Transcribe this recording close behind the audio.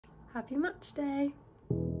Happy match day.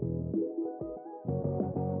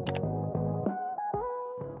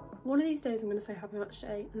 One of these days I'm going to say happy match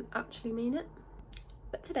day and actually mean it,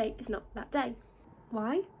 but today is not that day.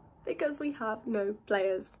 Why? Because we have no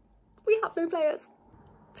players. We have no players.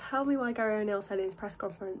 Tell me why Gary O'Neill said in his press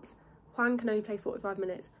conference, Juan can only play 45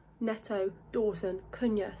 minutes, Neto, Dawson,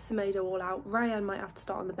 Cunha, Semedo all out, Ryan might have to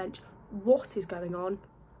start on the bench. What is going on?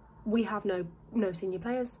 We have no senior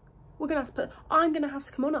players. We're going to have to put, I'm going to have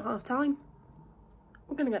to come on at half time.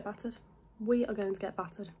 We're going to get battered. We are going to get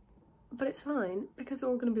battered. But it's fine because we're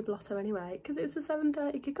all going to be blotto anyway because it's a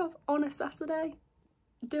 7:30 kickoff on a Saturday.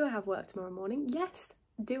 Do I have work tomorrow morning? Yes.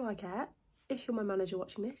 Do I care? If you're my manager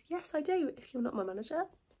watching this, yes I do. If you're not my manager,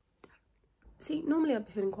 don't. See, normally I'd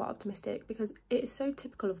be feeling quite optimistic because it is so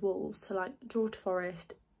typical of Wolves to like draw to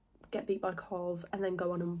Forest, get beat by Cov and then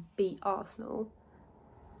go on and beat Arsenal.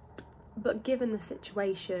 But given the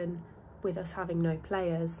situation with us having no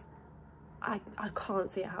players, I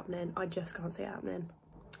can't see it happening. I just can't see it happening.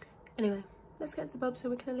 Anyway, let's get to the pub so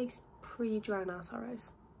we can at least pre-drown our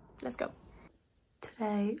sorrows. Let's go.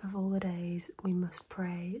 Today, of all the days, we must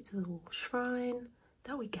pray to the Wolves Shrine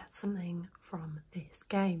that we get something from this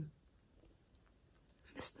game.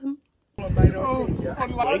 I miss them.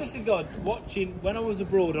 Honest to God, watching when I was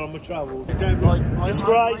abroad on my travels,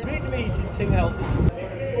 disgrace. Read the meeting, Ting Healthy.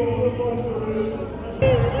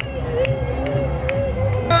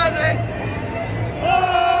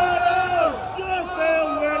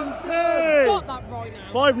 Stop that right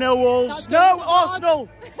now. 5-0 Wolves. No, Arsenal.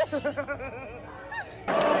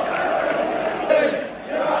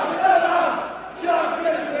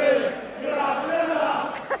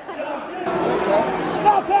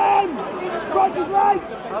 Stop him! Right is right!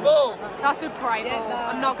 That's a great ball,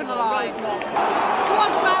 I'm not gonna lie. Come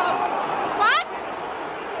on, Schwab! What?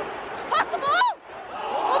 Pass the ball!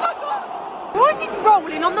 Oh my god! Why is he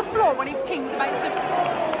rolling on the floor when his team's about to...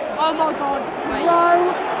 Oh my god. Row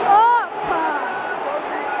up!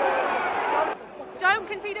 Don't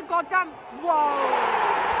concede a goddamn...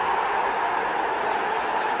 Whoa!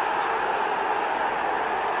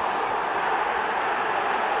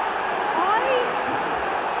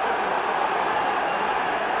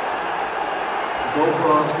 Goal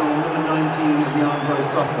for Arsenal, number 19, Leandro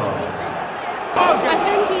Trossard. I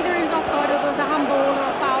think either he was offside or there was a handball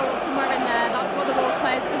or a foul or somewhere in there. That's what the Wolves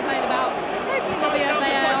players complain about. Hopefully there'll be a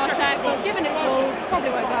VAR check, but given it's Wolves,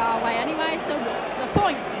 probably won't go our way anyway, so what's the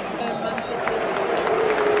point?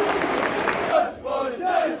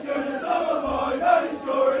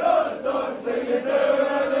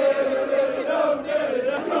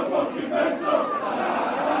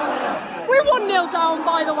 We're 1-0 down,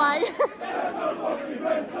 by the way.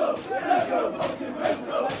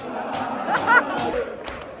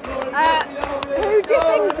 Who do you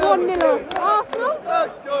think's 1-0 up? Arsenal?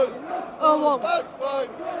 That's good. Or Wolves? That's fine.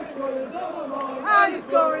 And he's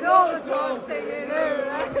scoring all the time, singing.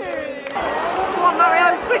 Come on,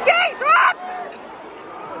 Mario, switchy, swaps!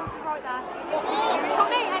 Oh, it's right there.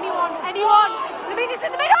 Tommy, anyone? Lamini's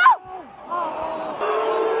in the middle! Oh.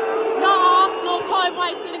 Not Arsenal, time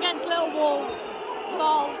wasting against little Wolves.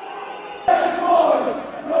 Lol.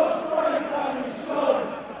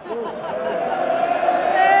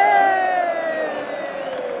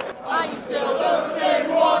 And you still don't sing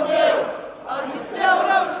 1-0. And you still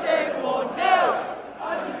don't sing 1-0.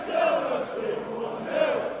 And you still don't sing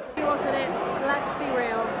 1-0. Wasn't it? Let's be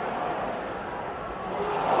real.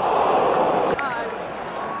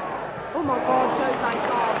 Oh my god, Jose's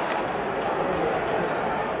gone.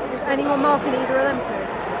 Is anyone marking either of them two?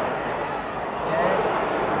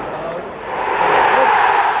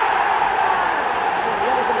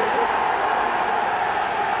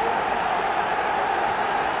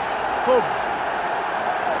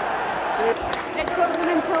 It took them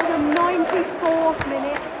until the 94th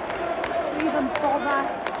minute to even bother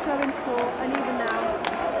showing sport, and even now,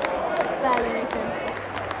 barely anything.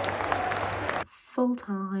 Full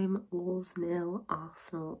time, Wolves 0,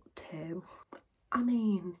 Arsenal 2. I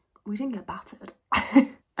mean, we didn't get battered. I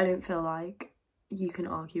don't feel like you can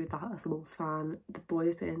argue with that as a Wolves fan. The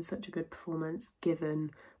boys put in such a good performance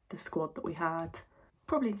given the squad that we had.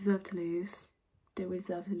 Probably deserved to lose. Did we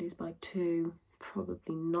deserve to lose by 2?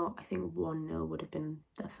 Probably not. I think 1-0 would have been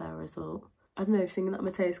the fair result. I don't know, singing that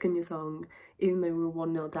MATHEUS Cunha song, even though we were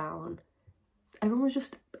 1-0 down, everyone was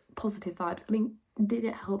just positive vibes. I mean, did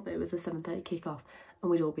it help that it was a 7:30 kickoff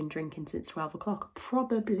and we'd all been drinking since 12 o'clock?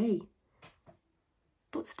 Probably.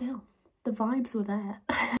 But still, the vibes were there.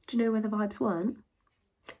 Do you know where the vibes weren't?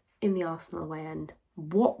 In the Arsenal away end.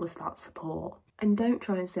 What was that support? And don't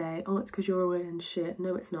try and say, oh, it's because you're away and shit.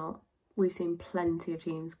 No, it's not. We've seen plenty of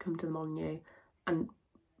teams come to the Molyneux and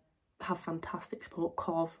have fantastic support.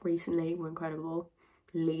 Cov recently were incredible.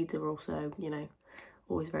 Leeds are also, you know,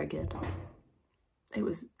 always very good. It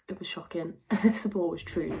was shocking. The support was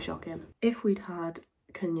truly shocking. If we'd had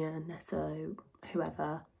Cunha, Neto,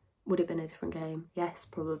 whoever, would it have been a different game? Yes,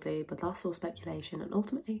 probably, but that's all speculation, and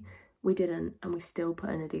ultimately we didn't, and we still put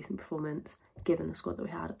in a decent performance given the squad that we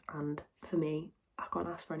had, and for me, I can't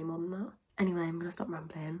ask for any more than that. Anyway, I'm going to stop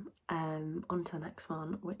rambling. On to the next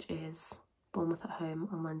one, which is Bournemouth at home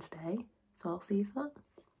on Wednesday, so I'll see you for that.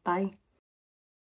 Bye.